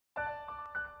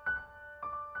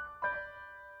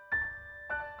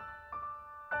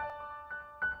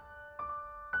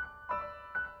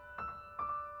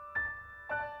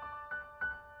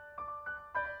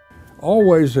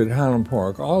Always at Highland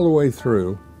Park, all the way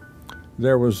through,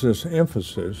 there was this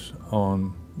emphasis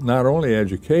on not only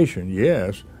education,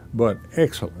 yes, but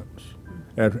excellence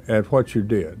at what you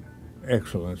did.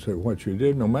 Excellence at what you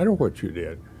did, no matter what you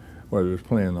did, whether it was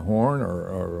playing the horn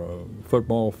or a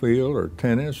football field or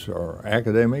tennis or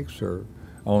academics or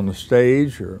on the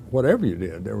stage or whatever you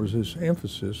did. There was this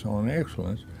emphasis on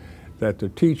excellence that the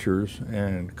teachers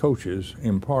and coaches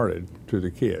imparted to the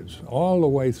kids all the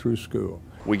way through school.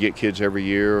 We get kids every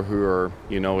year who are,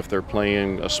 if they're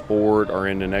playing a sport or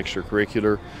in an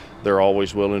extracurricular, they're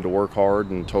always willing to work hard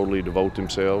and totally devote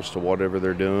themselves to whatever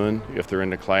they're doing. If they're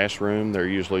in the classroom, they're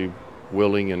usually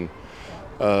willing and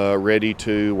ready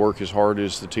to work as hard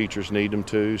as the teachers need them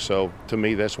to. So to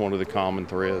me, that's one of the common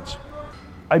threads.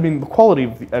 I mean, the quality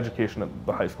of the education at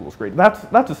the high school is great.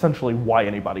 That's essentially why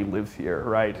anybody lives here,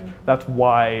 right?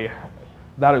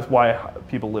 That is why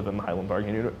people live in Highland Park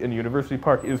in University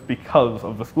Park, is because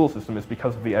of the school system, is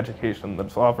because of the education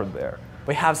that's offered there.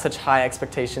 We have such high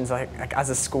expectations like as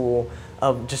a school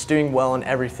of just doing well in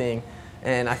everything.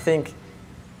 And I think,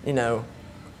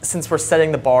 since we're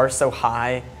setting the bar so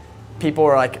high, people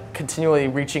are continually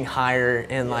reaching higher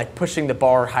and pushing the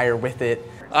bar higher with it.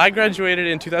 I graduated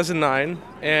in 2009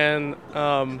 and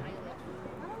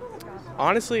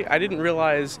honestly, I didn't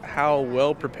realize how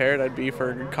well prepared I'd be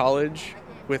for college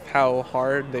with how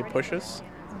hard they push us.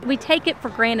 We take it for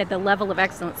granted, the level of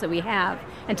excellence that we have,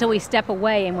 until we step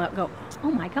away and we'll go,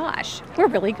 oh my gosh, we're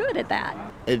really good at that.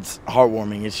 It's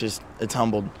heartwarming. It's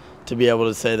humbled to be able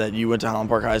to say that you went to Highland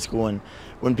Park High School, and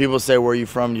when people say, where are you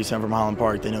from? You say, I'm from Highland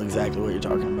Park, they know exactly what you're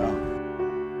talking about.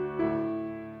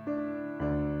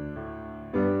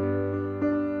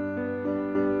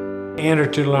 Enter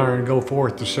to learn, go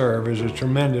forth to serve is a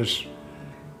tremendous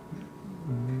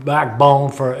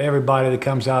backbone for everybody that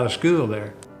comes out of school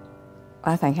there.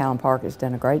 I think Highland Park has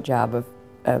done a great job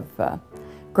of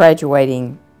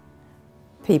graduating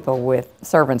people with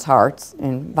servants' hearts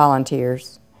and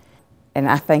volunteers. And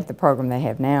I think the program they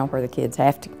have now, where the kids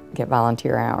have to get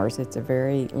volunteer hours, it's a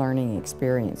very learning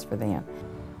experience for them.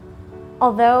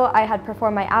 Although I had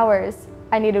performed my hours,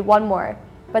 I needed one more.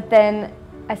 But then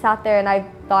I sat there and I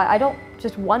thought, I don't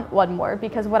just want one more,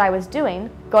 because what I was doing,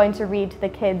 going to read to the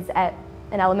kids at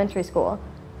an elementary school,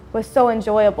 was so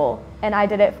enjoyable, and I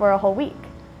did it for a whole week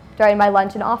during my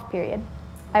lunch and off period.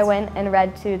 I went and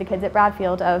read to the kids at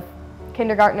Bradfield, of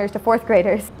kindergartners to fourth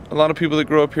graders. A lot of people that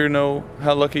grow up here know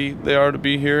how lucky they are to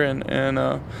be here and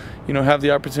have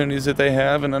the opportunities that they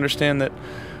have, and understand that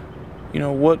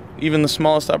what even the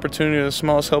smallest opportunity or the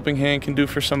smallest helping hand can do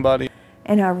for somebody.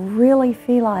 And I really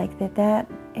feel like that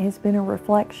has been a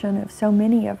reflection of so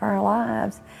many of our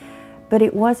lives, but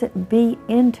it wasn't beat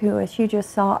into us. You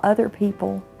just saw other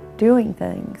people doing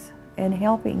things and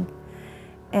helping.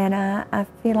 And I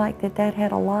feel like that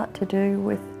had a lot to do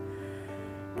with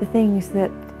the things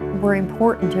that were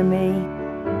important to me.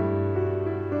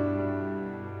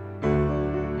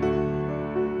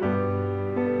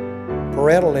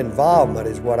 Parental involvement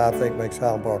is what I think makes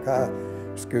Highland Park High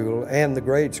School and the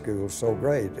grade schools so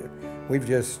great. We've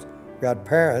just got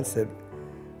parents that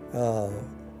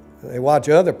they watch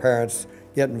other parents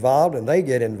get involved, and they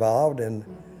get involved, and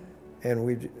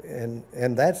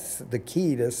that's the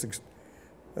key to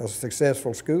a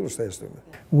successful school system.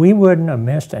 We wouldn't have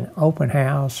missed an open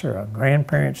house or a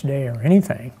grandparents' day or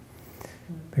anything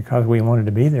because we wanted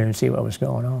to be there and see what was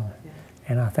going on.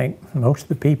 And I think most of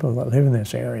the people that live in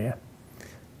this area,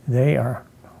 they are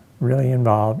really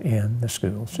involved in the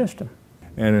school system.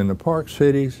 And in the Park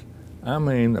cities, I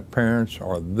mean, the parents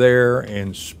are there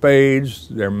in spades.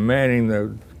 They're manning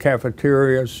the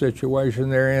cafeteria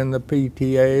situation. They're in the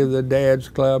PTA, the Dad's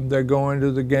Club. They're going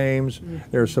to the games.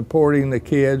 They're supporting the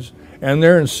kids. And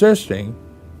they're insisting,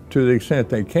 to the extent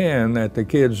they can, that the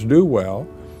kids do well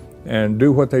and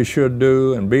do what they should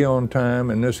do and be on time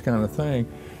and this kind of thing.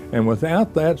 And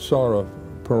without that sort of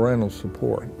parental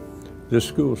support, this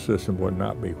school system would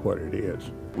not be what it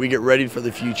is. We get ready for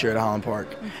the future at Highland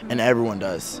Park, and everyone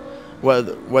does.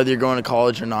 Whether you're going to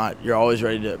college or not, you're always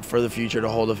ready for the future to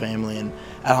hold a family, and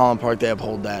at Highland Park they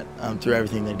uphold that through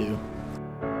everything they do.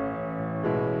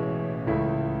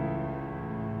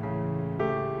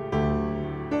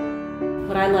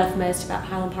 What I love most about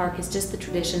Highland Park is just the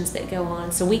traditions that go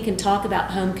on. So we can talk about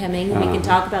homecoming, we can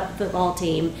talk about the football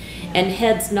team, and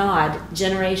heads nod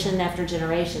generation after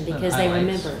generation because they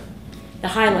remember the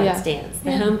highlights dance,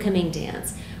 the homecoming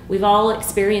dance. We've all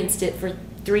experienced it for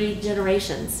 3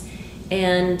 generations.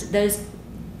 And the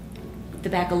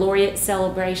baccalaureate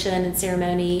celebration and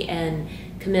ceremony and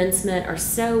commencement are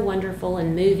so wonderful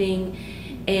and moving,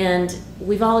 and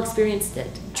we've all experienced it.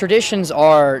 traditions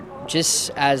are just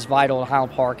as vital to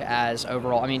Highland Park as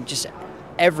overall. I mean, just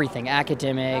everything,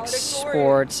 academics,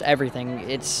 sports, everything.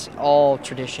 It's all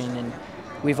tradition, and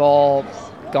we've all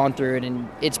gone through it, and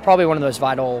it's probably one of those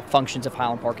vital functions of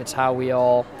Highland Park. It's how we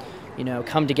all, you know,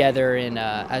 come together and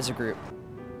as a group.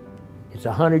 It's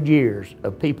 100 years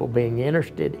of people being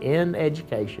interested in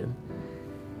education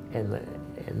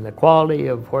and the quality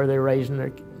of where they're raising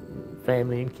their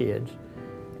family and kids,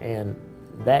 and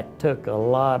that took a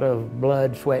lot of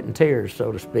blood, sweat, and tears,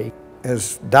 so to speak.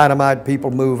 As dynamite people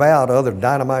move out, other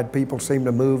dynamite people seem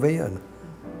to move in.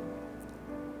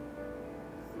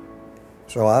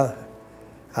 So I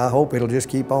hope it'll just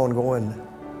keep on going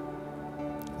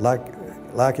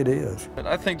like it is. But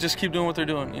I think just keep doing what they're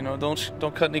doing. You know,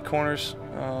 don't cut any corners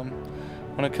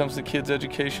when it comes to kids'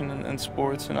 education and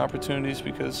sports and opportunities,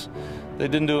 because they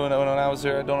didn't do it when I was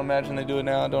there. I don't imagine they do it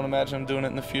now. I don't imagine them doing it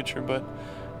in the future. But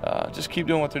just keep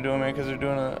doing what they're doing, man, because they're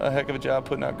doing a heck of a job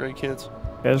putting out great kids.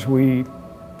 As we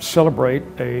celebrate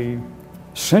a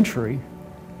century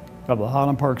of the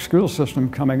Highland Park school system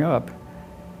coming up,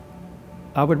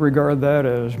 I would regard that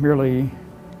as merely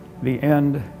the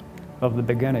end of the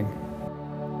beginning.